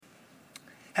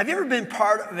Have you ever been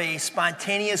part of a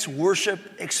spontaneous worship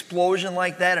explosion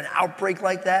like that, an outbreak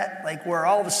like that? Like where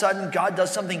all of a sudden God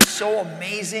does something so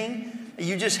amazing that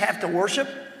you just have to worship?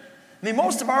 I mean,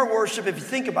 most of our worship, if you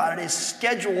think about it, is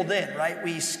scheduled in, right?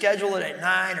 We schedule it at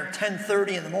 9 or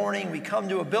 10:30 in the morning. We come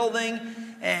to a building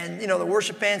and, the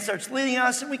worship band starts leading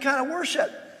us and we kind of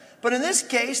worship. But in this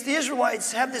case, the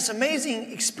Israelites have this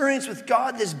amazing experience with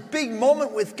God, this big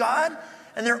moment with God,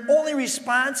 and their only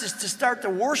response is to start to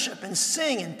worship and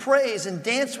sing and praise and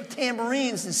dance with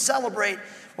tambourines and celebrate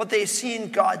what they've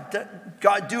seen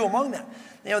God do among them.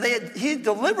 He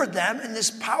delivered them in this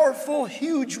powerful,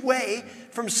 huge way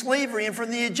from slavery and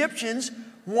from the Egyptians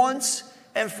once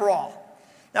and for all.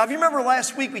 Now, if you remember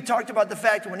last week, we talked about the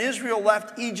fact that when Israel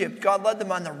left Egypt, God led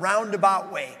them on the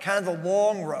roundabout way, kind of the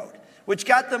long road, which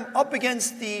got them up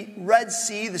against the Red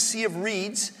Sea, the Sea of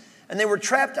Reeds, and they were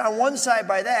trapped on one side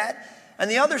by that. And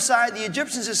the other side, the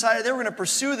Egyptians decided they were going to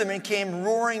pursue them and came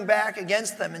roaring back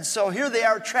against them. And so here they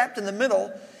are trapped in the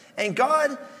middle, and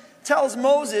God tells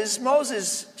Moses,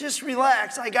 just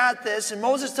relax, I got this. And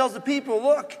Moses tells the people,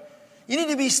 look, you need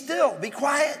to be still, be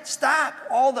quiet, stop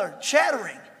all the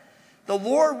chattering. The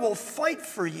Lord will fight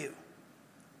for you.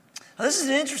 Now, this is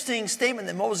an interesting statement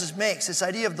that Moses makes, this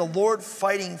idea of the Lord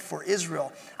fighting for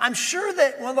Israel. I'm sure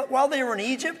that while they were in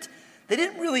Egypt, they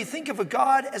didn't really think of a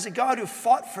God as a God who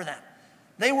fought for them.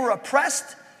 They were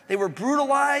oppressed, they were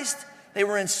brutalized, they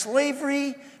were in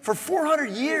slavery. For 400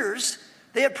 years,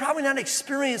 they had probably not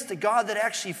experienced a God that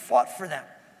actually fought for them.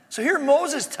 So here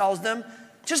Moses tells them,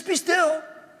 just be still.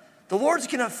 The Lord's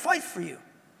going to fight for you.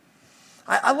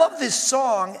 I love this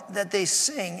song that they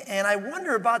sing, and I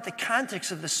wonder about the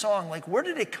context of the song. Like, where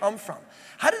did it come from?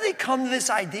 How did they come to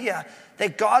this idea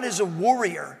that God is a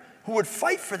warrior who would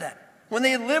fight for them when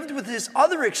they lived with this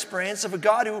other experience of a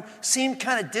God who seemed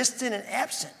kind of distant and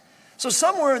absent? So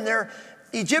somewhere in their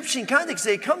Egyptian context,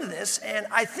 they come to this, and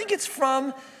I think it's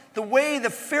from the way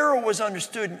the Pharaoh was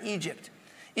understood in Egypt.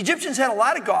 Egyptians had a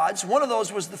lot of gods. One of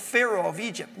those was the Pharaoh of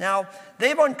Egypt. Now,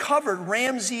 they've uncovered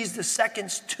Ramses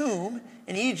II's tomb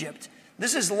in Egypt.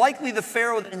 This is likely the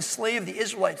Pharaoh that enslaved the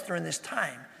Israelites during this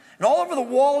time. And all over the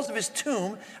walls of his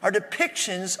tomb are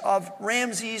depictions of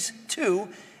Ramses II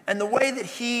and the way that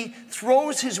he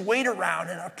throws his weight around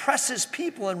and oppresses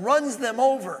people and runs them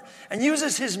over and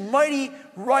uses his mighty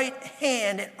right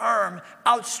hand and arm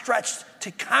outstretched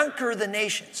to conquer the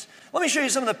nations. Let me show you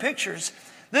some of the pictures.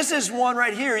 This is one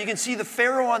right here. You can see the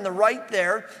Pharaoh on the right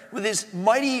there with his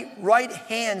mighty right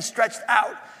hand stretched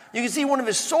out. You can see one of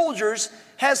his soldiers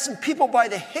has some people by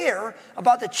the hair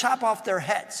about to chop off their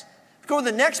heads. If you go to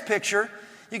the next picture,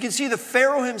 you can see the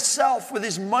Pharaoh himself with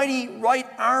his mighty right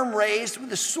arm raised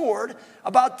with a sword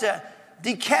about to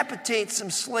decapitate some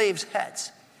slaves'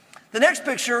 heads. The next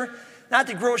picture, not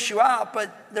to gross you out,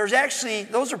 but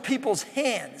those are people's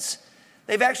hands.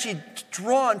 They've actually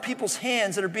drawn people's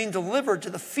hands that are being delivered to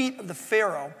the feet of the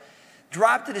Pharaoh,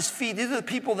 dropped at his feet. These are the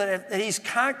people that he's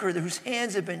conquered, whose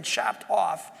hands have been chopped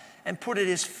off and put at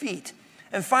his feet.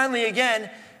 And finally, again,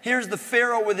 here's the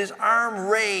Pharaoh with his arm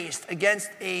raised against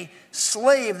a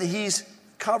slave that he's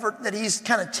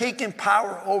kind of taken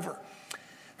power over.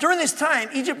 During this time,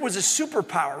 Egypt was a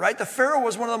superpower, right? The Pharaoh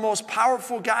was one of the most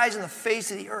powerful guys on the face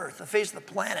of the earth, the face of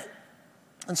the planet.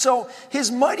 And so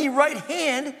his mighty right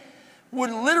hand would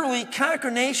literally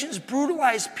conquer nations,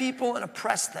 brutalize people, and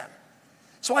oppress them.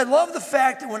 So I love the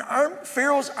fact that when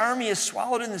Pharaoh's army is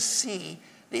swallowed in the sea,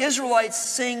 the Israelites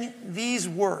sing these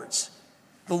words.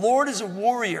 The Lord is a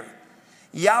warrior.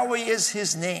 Yahweh is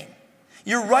his name.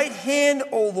 Your right hand,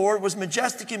 O Lord, was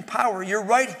majestic in power. Your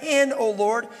right hand, O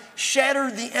Lord,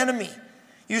 shattered the enemy.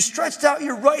 You stretched out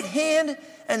your right hand,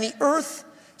 and the earth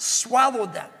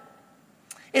swallowed them.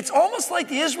 It's almost like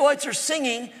the Israelites are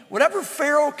singing, whatever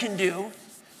Pharaoh can do,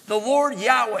 the Lord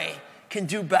Yahweh can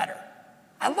do better.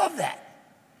 I love that.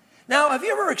 Now, have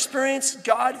you ever experienced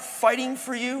God fighting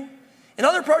for you? In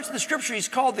other parts of the scripture, he's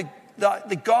called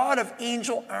the God of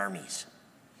angel armies.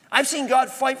 I've seen God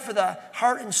fight for the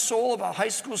heart and soul of a high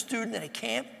school student at a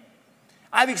camp.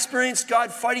 I've experienced God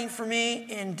fighting for me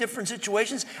in different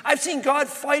situations. I've seen God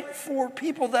fight for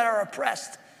people that are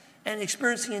oppressed and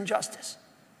experiencing injustice.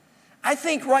 I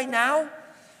think right now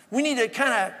we need to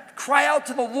kind of cry out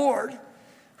to the Lord,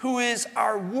 who is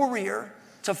our warrior,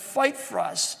 to fight for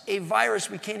us a virus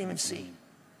we can't even see.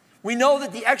 We know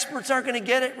that the experts aren't going to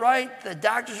get it right. The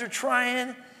doctors are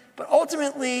trying. But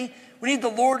ultimately, we need the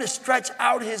Lord to stretch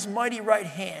out his mighty right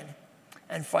hand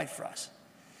and fight for us.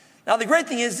 Now, the great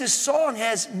thing is this song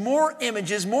has more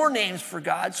images, more names for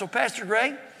God. So, Pastor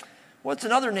Greg, what's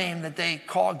another name that they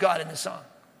call God in the song?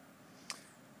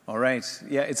 All right.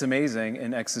 Yeah, it's amazing.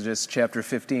 In Exodus chapter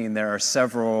 15, there are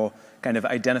several kind of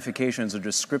identifications or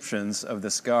descriptions of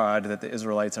this God that the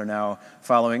Israelites are now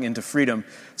following into freedom.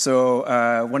 So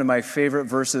one of my favorite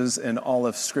verses in all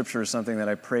of Scripture, something that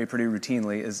I pray pretty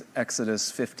routinely, is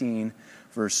Exodus 15,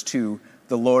 verse 2.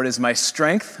 The Lord is my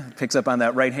strength, picks up on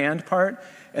that right-hand part,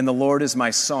 and the Lord is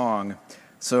my song.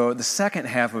 So the second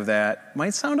half of that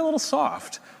might sound a little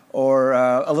soft or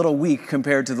a little weak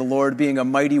compared to the Lord being a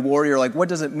mighty warrior. Like, what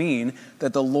does it mean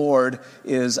that the Lord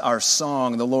is our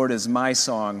song, the Lord is my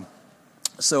song?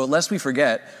 So lest we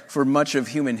forget, for much of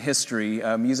human history,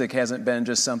 music hasn't been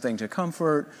just something to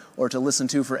comfort or to listen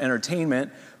to for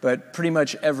entertainment, but pretty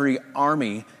much every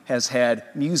army has had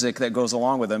music that goes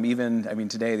along with them. Even,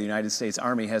 today the United States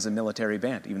Army has a military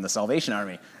band. Even the Salvation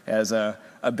Army has a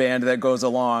band that goes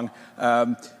along.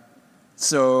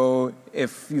 So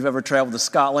if you've ever traveled to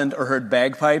Scotland or heard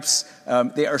bagpipes,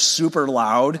 they are super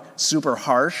loud, super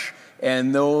harsh,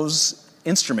 and those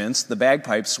instruments, the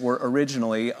bagpipes, were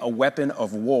originally a weapon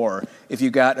of war. If you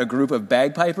got a group of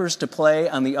bagpipers to play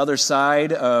on the other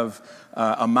side of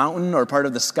a mountain or part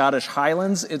of the Scottish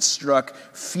Highlands, it struck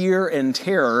fear and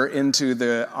terror into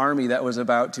the army that was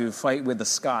about to fight with the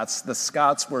Scots. The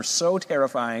Scots were so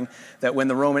terrifying that when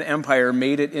the Roman Empire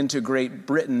made it into Great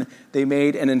Britain, they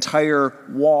made an entire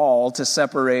wall to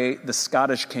separate the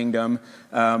Scottish kingdom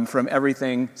from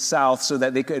everything south so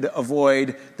that they could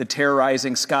avoid the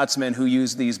terrorizing Scotsmen who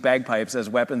used these bagpipes as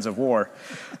weapons of war.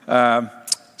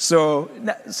 So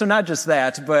not just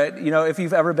that, but, if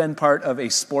you've ever been part of a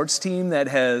sports team that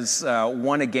has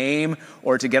won a game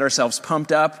or to get ourselves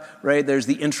pumped up, right, there's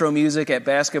the intro music at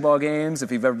basketball games.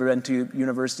 If you've ever been to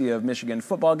University of Michigan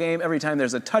football game, every time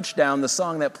there's a touchdown, the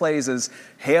song that plays is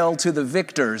Hail to the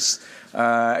Victors.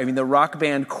 The rock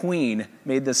band Queen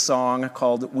made this song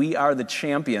called We Are the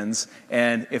Champions,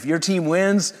 and if your team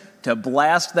wins, to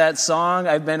blast that song.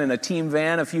 I've been in a team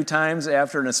van a few times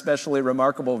after an especially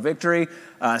remarkable victory,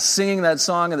 singing that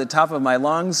song at the top of my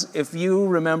lungs. If you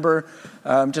remember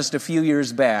just a few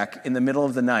years back, in the middle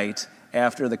of the night,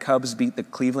 after the Cubs beat the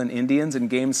Cleveland Indians in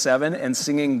Game 7 and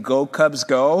singing Go Cubs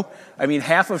Go,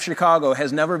 half of Chicago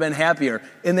has never been happier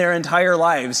in their entire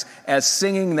lives as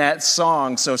singing that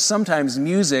song. So sometimes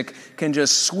music can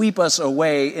just sweep us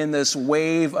away in this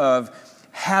wave of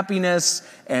happiness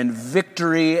and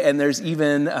victory, and there's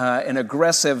even an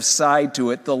aggressive side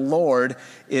to it. The Lord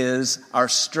is our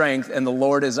strength, and the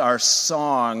Lord is our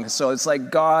song. So it's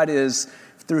like God is,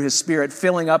 through His Spirit,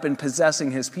 filling up and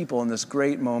possessing His people in this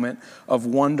great moment of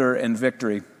wonder and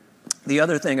victory. The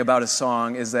other thing about a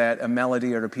song is that a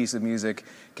melody or a piece of music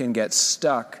can get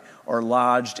stuck or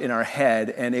lodged in our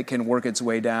head, and it can work its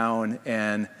way down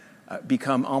and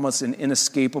become almost an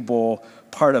inescapable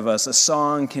part of us. A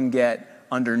song can get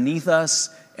underneath us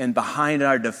and behind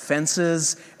our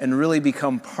defenses and really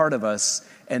become part of us.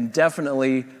 And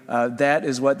definitely that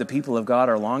is what the people of God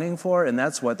are longing for, and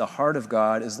that's what the heart of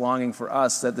God is longing for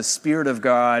us, that the Spirit of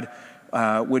God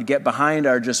would get behind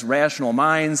our just rational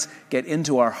minds, get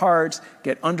into our hearts,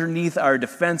 get underneath our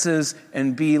defenses,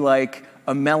 and be like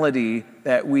a melody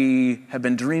that we have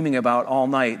been dreaming about all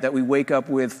night, that we wake up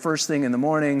with first thing in the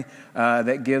morning,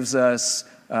 that gives us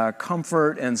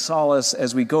comfort and solace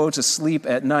as we go to sleep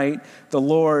at night. The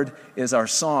Lord is our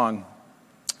song.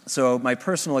 So my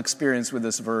personal experience with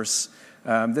this verse,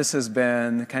 this has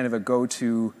been kind of a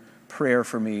go-to prayer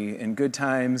for me in good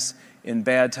times, in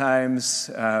bad times.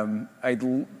 I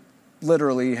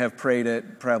literally have prayed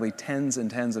it probably tens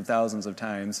and tens of thousands of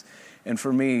times. And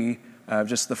for me,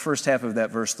 just the first half of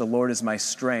that verse, the Lord is my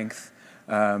strength,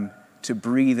 to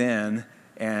breathe in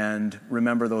and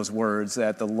remember those words,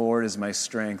 that the Lord is my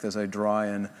strength as I draw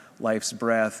in life's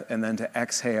breath, and then to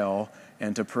exhale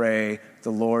and to pray,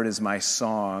 the Lord is my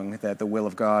song, that the will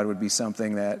of God would be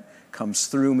something that comes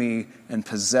through me and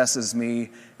possesses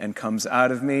me and comes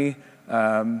out of me.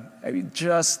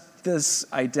 Just this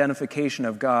identification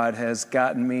of God has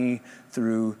gotten me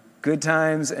through good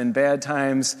times and bad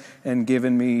times and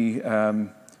given me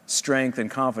strength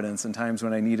and confidence in times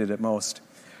when I needed it most.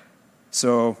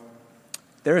 So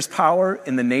there is power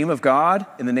in the name of God,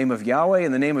 in the name of Yahweh,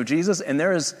 in the name of Jesus, and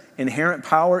there is inherent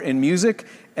power in music,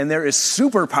 and there is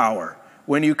superpower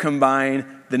when you combine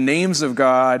the names of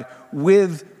God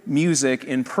with music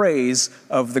in praise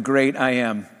of the great I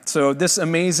Am. So this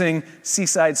amazing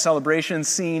seaside celebration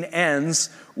scene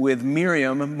ends with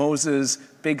Miriam, Moses'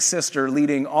 big sister,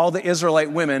 leading all the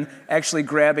Israelite women, actually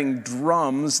grabbing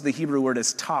drums. The Hebrew word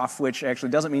is taf, which actually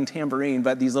doesn't mean tambourine,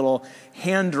 but these little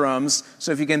hand drums.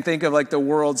 So if you can think of like the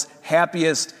world's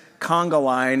happiest conga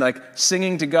line, like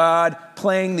singing to God,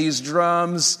 playing these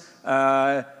drums,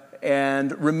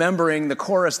 and remembering the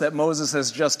chorus that Moses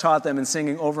has just taught them and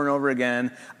singing over and over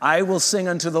again. I will sing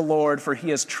unto the Lord, for he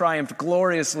has triumphed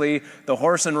gloriously, the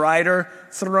horse and rider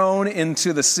thrown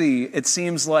into the sea. It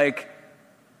seems like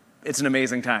it's an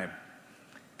amazing time.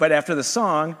 But after the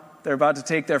song, they're about to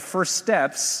take their first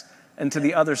steps into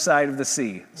the other side of the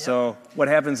sea. Yeah. So what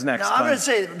happens next? Now, I'm going to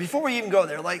say, before we even go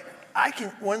there,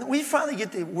 when we finally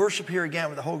get to worship here again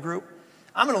with the whole group,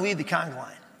 I'm going to lead the conga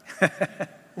line.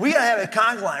 We got to have a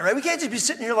conga line, right? We can't just be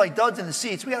sitting here like duds in the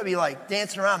seats. We got to be like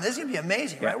dancing around. This is going to be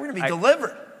amazing, right? We're going to be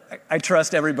delivered. I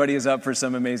trust everybody is up for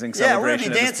some amazing celebration. Yeah, we're going to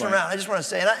be dancing around. I just want to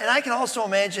say, and I can also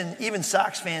imagine even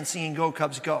Sox fans singing "Go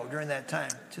Cubs Go" during that time,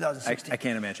 2016. I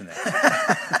can't imagine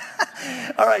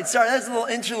that. All right, sorry, that's a little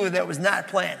interlude that was not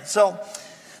planned. So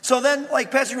then, like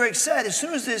Pastor Greg said, as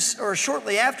soon as this, or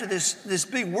shortly after this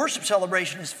big worship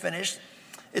celebration is finished,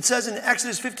 it says in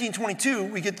Exodus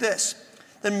 15:22, we get this.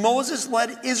 Then Moses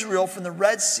led Israel from the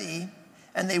Red Sea,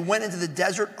 and they went into the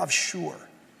desert of Shur.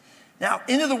 Now,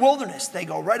 into the wilderness, they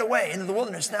go right away into the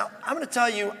wilderness. Now, I'm going to tell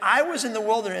you, I was in the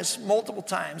wilderness multiple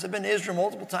times. I've been to Israel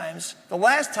multiple times. The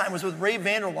last time was with Ray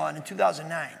Vanderlaan in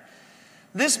 2009.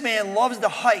 This man loves to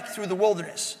hike through the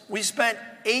wilderness. We spent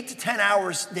 8 to 10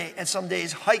 hours at some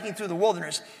days hiking through the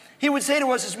wilderness. He would say to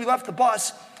us as we left the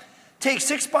bus, take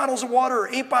 6 bottles of water or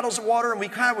 8 bottles of water, and we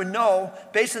kind of would know,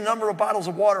 based on the number of bottles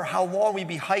of water, how long we'd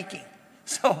be hiking.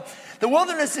 So the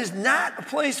wilderness is not a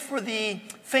place for the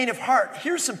faint of heart.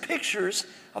 Here's some pictures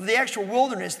of the actual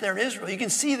wilderness there in Israel. You can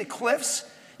see the cliffs.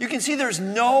 You can see there's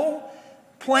no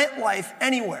plant life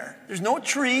anywhere. There's no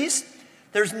trees.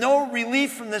 There's no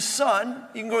relief from the sun.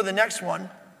 You can go to the next one.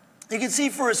 You can see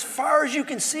for as far as you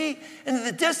can see into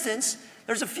the distance,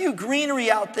 there's a few greenery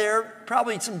out there,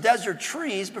 probably some desert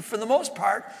trees, but for the most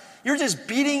part, you're just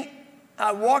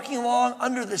walking along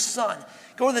under the sun.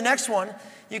 Go to the next one.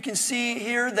 You can see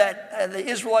here that the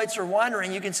Israelites are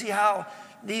wandering. You can see how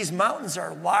these mountains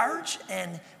are large,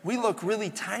 and we look really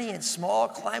tiny and small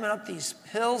climbing up these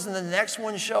hills. And then the next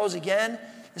one shows again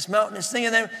this mountainous thing.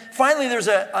 And then finally, there's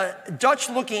a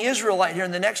Dutch-looking Israelite here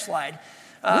in the next slide.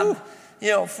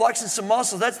 Flexing some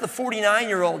muscles. That's the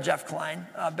 49-year-old Jeff Klein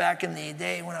back in the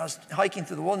day when I was hiking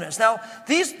through the wilderness. Now,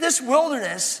 this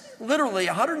wilderness, literally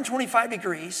 125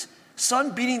 degrees,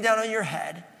 sun beating down on your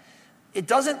head, it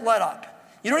doesn't let up.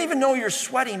 You don't even know you're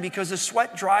sweating because the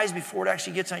sweat dries before it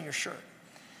actually gets on your shirt.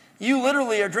 You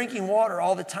literally are drinking water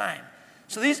all the time.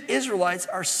 So these Israelites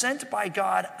are sent by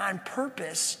God on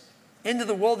purpose into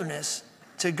the wilderness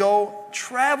to go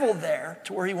travel there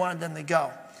to where he wanted them to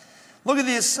go. Look at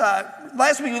this.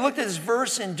 Last week we looked at this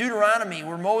verse in Deuteronomy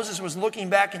where Moses was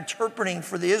looking back, interpreting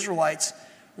for the Israelites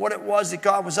what it was that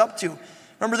God was up to.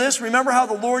 Remember this? Remember how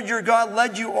the Lord your God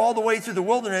led you all the way through the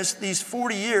wilderness these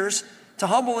 40 years to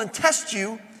humble and test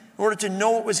you in order to know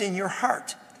what was in your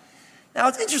heart. Now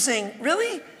it's interesting.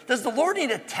 Really? Does the Lord need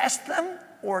to test them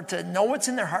or to know what's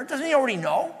in their heart? Doesn't he already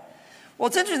know? Well,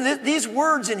 it's interesting that these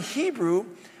words in Hebrew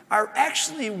are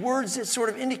actually words that sort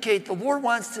of indicate the Lord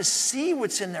wants to see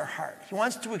what's in their heart. He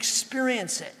wants to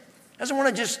experience it. He doesn't want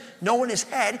to just know in his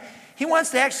head. He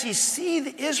wants to actually see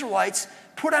the Israelites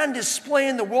put on display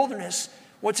in the wilderness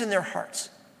what's in their hearts.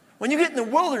 When you get in the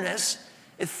wilderness,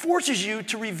 it forces you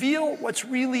to reveal what's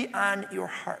really on your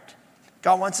heart.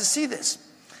 God wants to see this.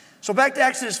 So back to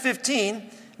Exodus 15,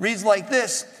 it reads like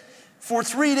this. For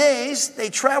 3 days, they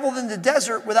traveled in the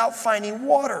desert without finding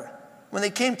water. When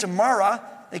they came to Marah,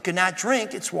 they could not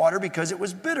drink its water because it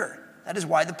was bitter. That is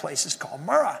why the place is called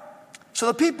Marah. So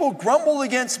the people grumbled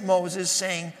against Moses,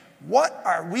 saying, what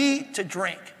are we to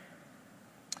drink?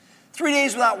 3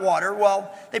 days without water.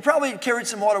 Well, they probably had carried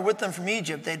some water with them from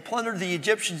Egypt. They'd plundered the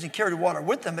Egyptians and carried water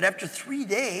with them. But after 3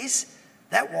 days,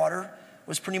 that water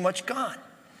was pretty much gone.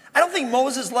 I don't think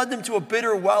Moses led them to a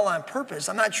bitter well on purpose.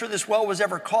 I'm not sure this well was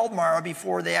ever called Marah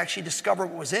before they actually discovered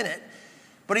what was in it.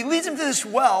 But he leads them to this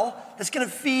well that's going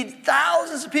to feed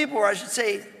thousands of people, or I should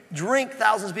say drink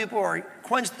thousands of people or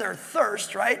quench their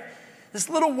thirst, right? This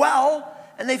little well,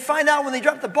 and they find out when they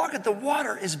drop the bucket, the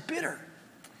water is bitter.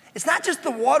 It's not just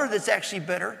the water that's actually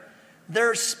bitter.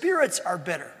 Their spirits are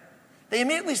bitter. They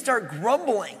immediately start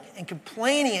grumbling and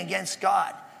complaining against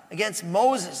God, against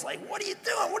Moses. Like, what are you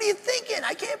doing? What are you thinking?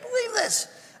 I can't believe this.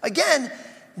 Again,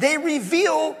 they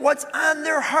reveal what's on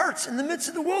their hearts in the midst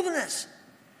of the wilderness.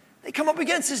 They come up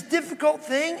against this difficult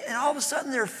thing, and all of a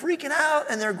sudden they're freaking out,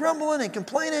 and they're grumbling and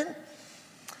complaining.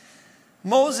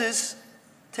 Moses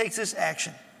takes this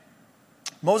action.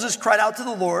 Moses cried out to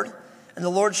the Lord, and the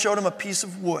Lord showed him a piece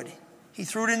of wood. He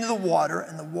threw it into the water,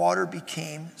 and the water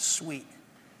became sweet.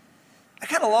 I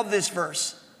kind of love this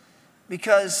verse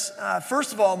because,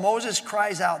 first of all, Moses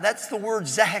cries out. That's the word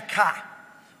zehekah,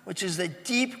 which is the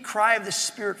deep cry of the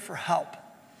Spirit for help.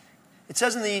 It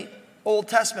says in the Old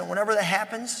Testament, whenever that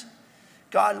happens,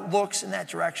 God looks in that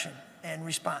direction and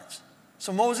responds.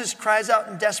 So Moses cries out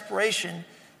in desperation,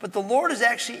 but the Lord is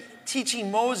actually teaching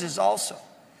Moses also.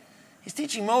 He's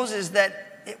teaching Moses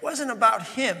that it wasn't about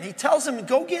him. He tells him,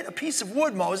 go get a piece of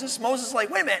wood, Moses. Moses is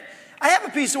like, wait a minute, I have a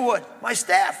piece of wood, my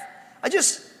staff. I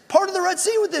just parted the Red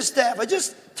Sea with this staff. I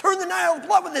just turned the Nile to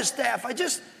blood with this staff. I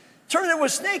just turned it into a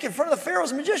snake in front of the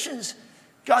Pharaoh's magicians.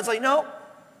 God's like, no,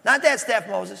 not that staff,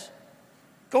 Moses.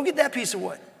 Go get that piece of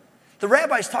wood. The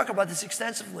rabbis talk about this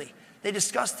extensively. They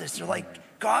discuss this. They're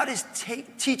like, God is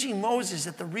teaching Moses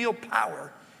that the real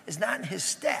power is not in his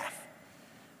staff,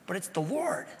 but it's the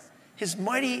Lord, his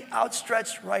mighty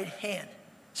outstretched right hand.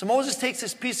 So Moses takes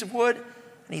this piece of wood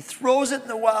and he throws it in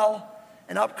the well,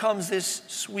 and up comes this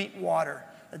sweet water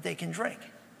that they can drink.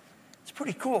 It's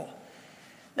pretty cool.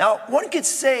 Now, one could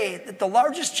say that the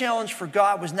largest challenge for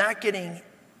God was not getting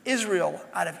Israel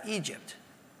out of Egypt.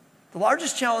 The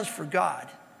largest challenge for God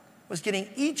was getting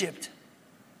Egypt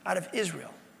out of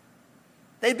Israel.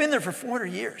 They'd been there for 400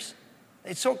 years.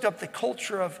 They'd soaked up the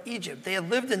culture of Egypt. They had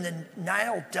lived in the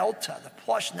Nile Delta, the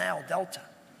plush Nile Delta.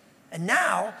 And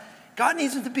now, God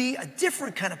needs them to be a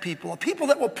different kind of people, a people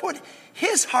that will put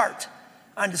his heart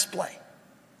on display.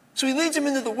 So he leads them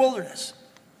into the wilderness.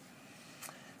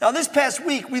 Now, this past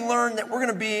week, we learned that we're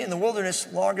going to be in the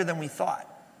wilderness longer than we thought.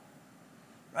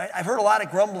 Right? I've heard a lot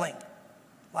of grumbling,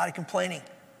 a lot of complaining.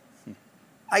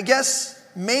 I guess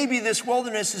maybe this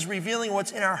wilderness is revealing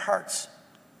what's in our hearts.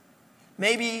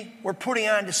 Maybe we're putting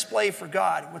on display for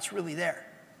God what's really there.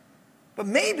 But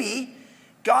maybe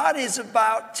God is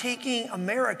about taking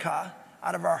America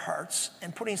out of our hearts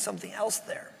and putting something else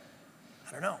there.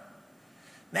 I don't know.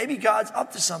 Maybe God's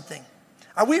up to something.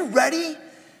 Are we ready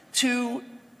to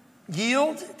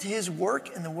yield to his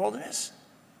work in the wilderness?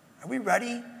 Are we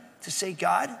ready to say,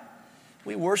 God,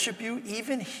 we worship you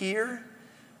even here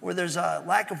where there's a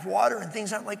lack of water and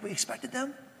things aren't like we expected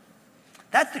them?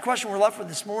 That's the question we're left with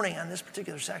this morning on this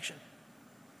particular section.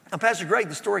 Now, Pastor Greg,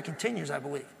 the story continues, I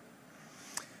believe.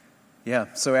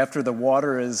 Yeah, so after the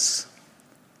water is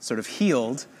sort of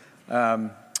healed,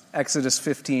 Exodus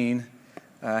 15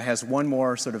 has one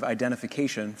more sort of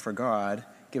identification for God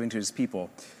giving to his people.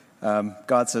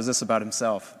 God says this about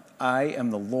himself: I am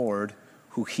the Lord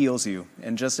who heals you.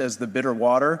 And just as the bitter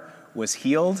water was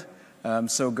healed,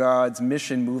 so God's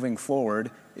mission moving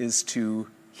forward is to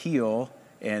heal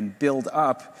and build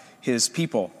up his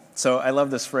people. So I love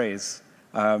this phrase,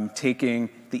 taking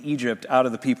the Egypt out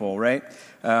of the people, right?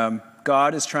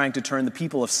 God is trying to turn the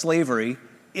people of slavery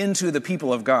into the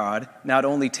people of God, not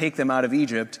only take them out of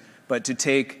Egypt, but to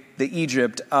take the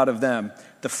Egypt out of them.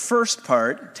 The first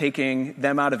part, taking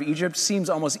them out of Egypt, seems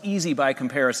almost easy by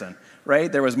comparison,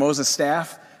 right? There was Moses'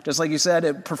 staff. Just like you said,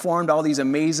 it performed all these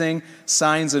amazing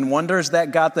signs and wonders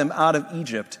that got them out of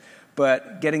Egypt.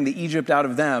 But getting the Egypt out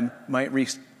of them might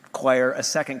require a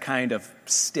second kind of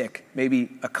stick, maybe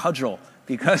a cudgel.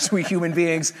 Because we human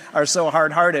beings are so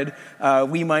hard-hearted,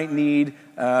 we might need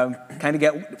kind of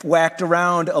get whacked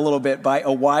around a little bit by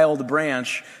a wild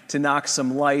branch to knock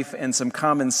some life and some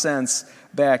common sense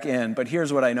back in. But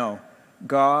here's what I know.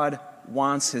 God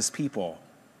wants his people.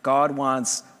 God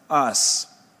wants us.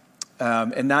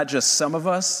 And not just some of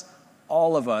us,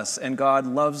 all of us. And God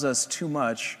loves us too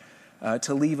much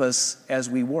to leave us as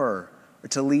we were, or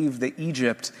to leave the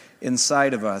Egypt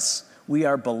inside of us. We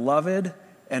are beloved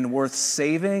and worth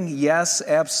saving, yes,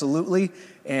 absolutely.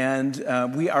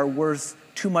 And we are worth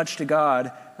too much to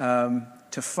God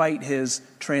to fight his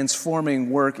transforming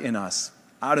work in us.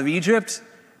 Out of Egypt,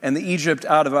 and the Egypt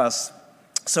out of us.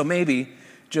 So maybe,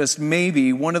 just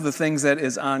maybe, one of the things that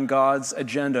is on God's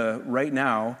agenda right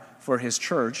now for his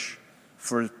church,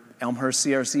 for Elmhurst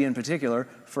CRC in particular,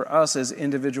 for us as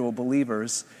individual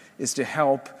believers, is to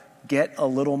help get a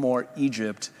little more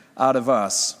Egypt out of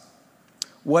us.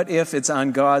 What if it's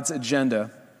on God's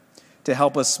agenda to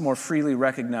help us more freely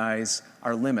recognize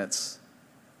our limits,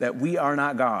 that we are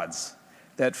not gods,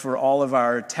 that for all of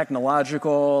our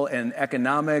technological and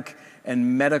economic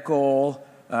and medical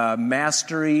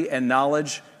mastery and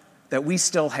knowledge, that we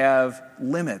still have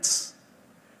limits,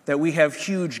 that we have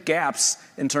huge gaps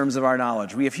in terms of our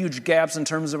knowledge. We have huge gaps in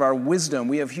terms of our wisdom.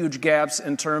 We have huge gaps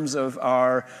in terms of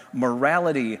our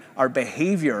morality, our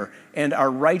behavior, and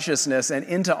our righteousness. And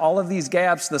into all of these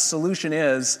gaps, the solution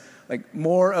is like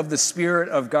more of the Spirit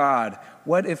of God.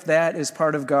 What if that is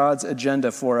part of God's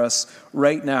agenda for us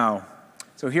right now?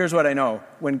 So here's what I know.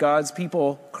 When God's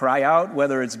people cry out,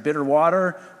 whether it's bitter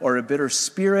water or a bitter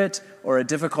spirit or a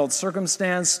difficult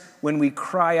circumstance, when we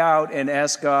cry out and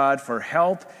ask God for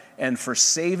help and for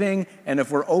saving, and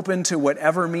if we're open to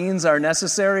whatever means are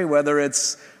necessary, whether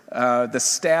it's the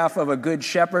staff of a good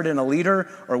shepherd and a leader,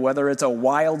 or whether it's a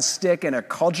wild stick and a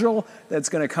cudgel that's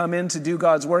going to come in to do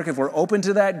God's work, if we're open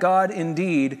to that, God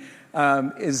indeed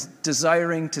is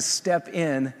desiring to step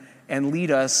in and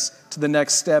lead us to the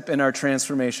next step in our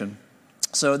transformation.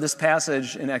 So this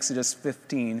passage in Exodus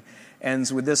 15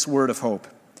 ends with this word of hope.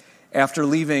 After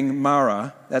leaving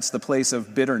Marah, that's the place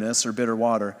of bitterness or bitter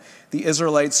water, the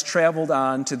Israelites traveled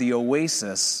on to the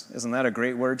oasis, isn't that a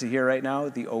great word to hear right now?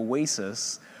 The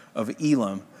oasis of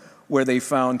Elim, where they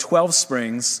found 12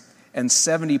 springs and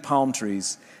 70 palm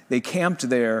trees. They camped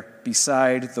there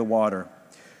beside the water.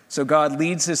 So God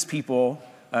leads his people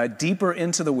deeper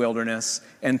into the wilderness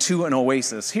and to an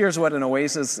oasis. Here's what an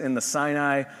oasis in the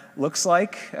Sinai looks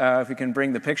like, if you can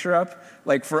bring the picture up.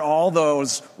 Like for all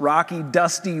those rocky,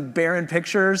 dusty, barren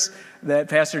pictures that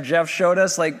Pastor Jeff showed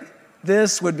us, like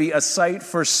this would be a sight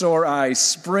for sore eyes.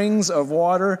 Springs of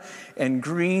water and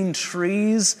green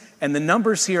trees. And the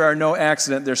numbers here are no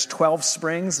accident. There's 12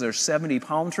 springs. There's 70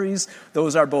 palm trees.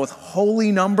 Those are both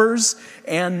holy numbers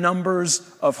and numbers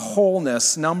of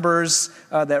wholeness. Numbers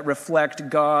that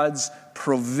reflect God's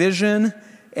provision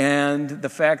and the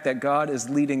fact that God is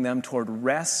leading them toward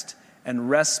rest and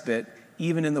respite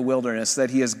even in the wilderness,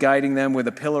 that he is guiding them with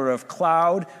a pillar of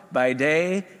cloud by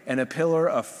day and a pillar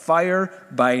of fire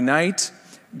by night.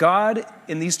 God,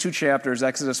 in these two chapters,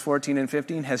 Exodus 14 and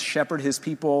 15, has shepherded his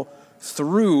people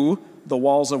through the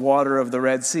walls of water of the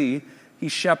Red Sea. He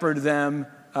shepherded them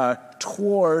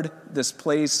toward this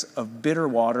place of bitter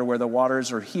water where the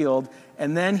waters are healed,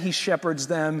 and then he shepherds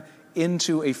them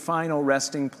into a final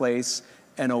resting place,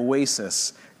 an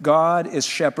oasis. God is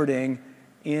shepherding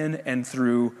in and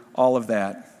through all of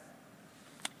that.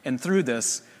 And through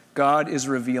this, God is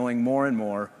revealing more and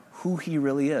more who he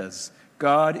really is.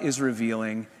 God is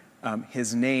revealing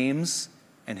his names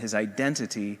and his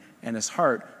identity and his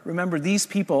heart. Remember, these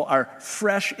people are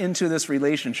fresh into this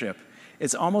relationship.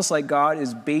 It's almost like God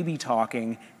is baby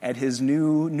talking at his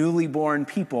newly born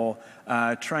people,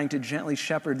 trying to gently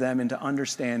shepherd them into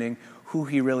understanding who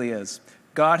he really is.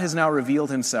 God has now revealed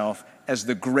himself as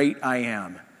the great I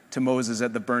am to Moses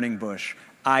at the burning bush.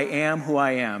 I am who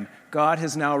I am. God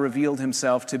has now revealed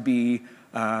himself to be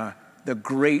the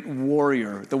great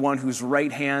warrior, the one whose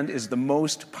right hand is the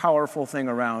most powerful thing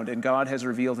around. And God has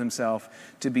revealed himself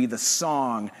to be the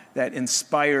song that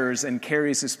inspires and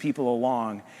carries his people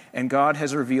along. And God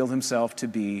has revealed himself to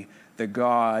be the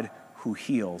God who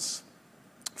heals.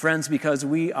 Friends, because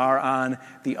we are on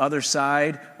the other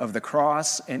side of the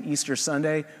cross and Easter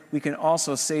Sunday, we can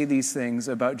also say these things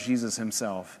about Jesus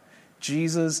himself.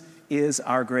 Jesus is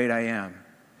our great I am.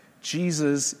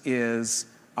 Jesus is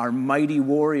our mighty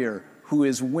warrior who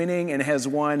is winning and has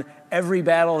won every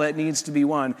battle that needs to be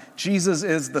won. Jesus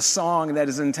is the song that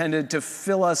is intended to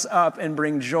fill us up and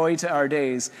bring joy to our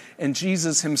days. And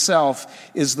Jesus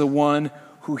himself is the one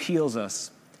who heals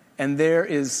us. And there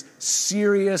is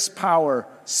serious power,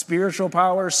 spiritual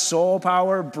power, soul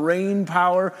power, brain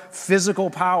power, physical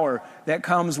power that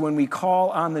comes when we call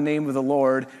on the name of the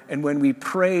Lord and when we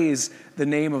praise the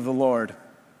name of the Lord.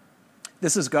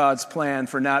 This is God's plan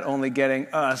for not only getting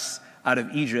us out of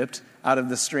Egypt, out of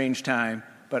this strange time,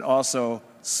 but also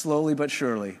slowly but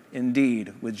surely,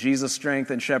 indeed, with Jesus' strength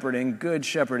and shepherding, good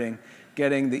shepherding,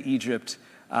 getting the Egypt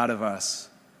out of us.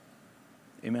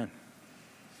 Amen.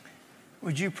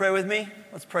 Would you pray with me?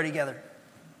 Let's pray together.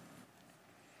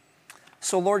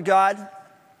 So, Lord God,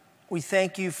 we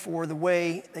thank you for the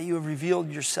way that you have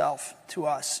revealed yourself to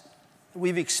us.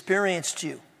 We've experienced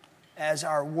you as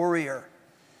our warrior,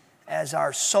 as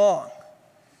our song,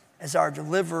 as our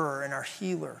deliverer and our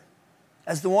healer,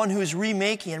 as the one who is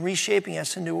remaking and reshaping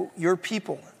us into your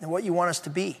people and what you want us to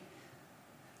be.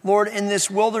 Lord, in this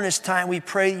wilderness time, we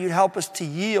pray you'd help us to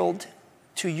yield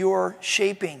to your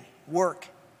shaping work.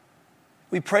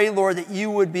 We pray, Lord, that you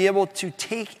would be able to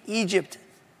take Egypt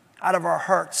out of our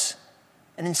hearts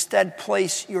and instead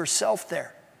place yourself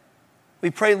there.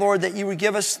 We pray, Lord, that you would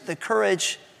give us the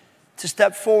courage to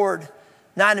step forward,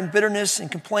 not in bitterness and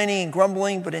complaining and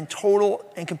grumbling, but in total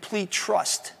and complete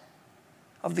trust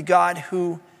of the God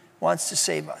who wants to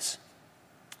save us.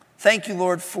 Thank you,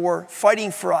 Lord, for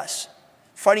fighting for us,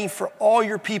 fighting for all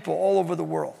your people all over the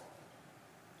world.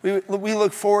 We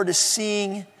look forward to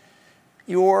seeing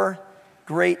your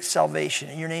great salvation.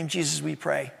 In your name, Jesus, we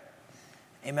pray.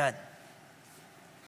 Amen.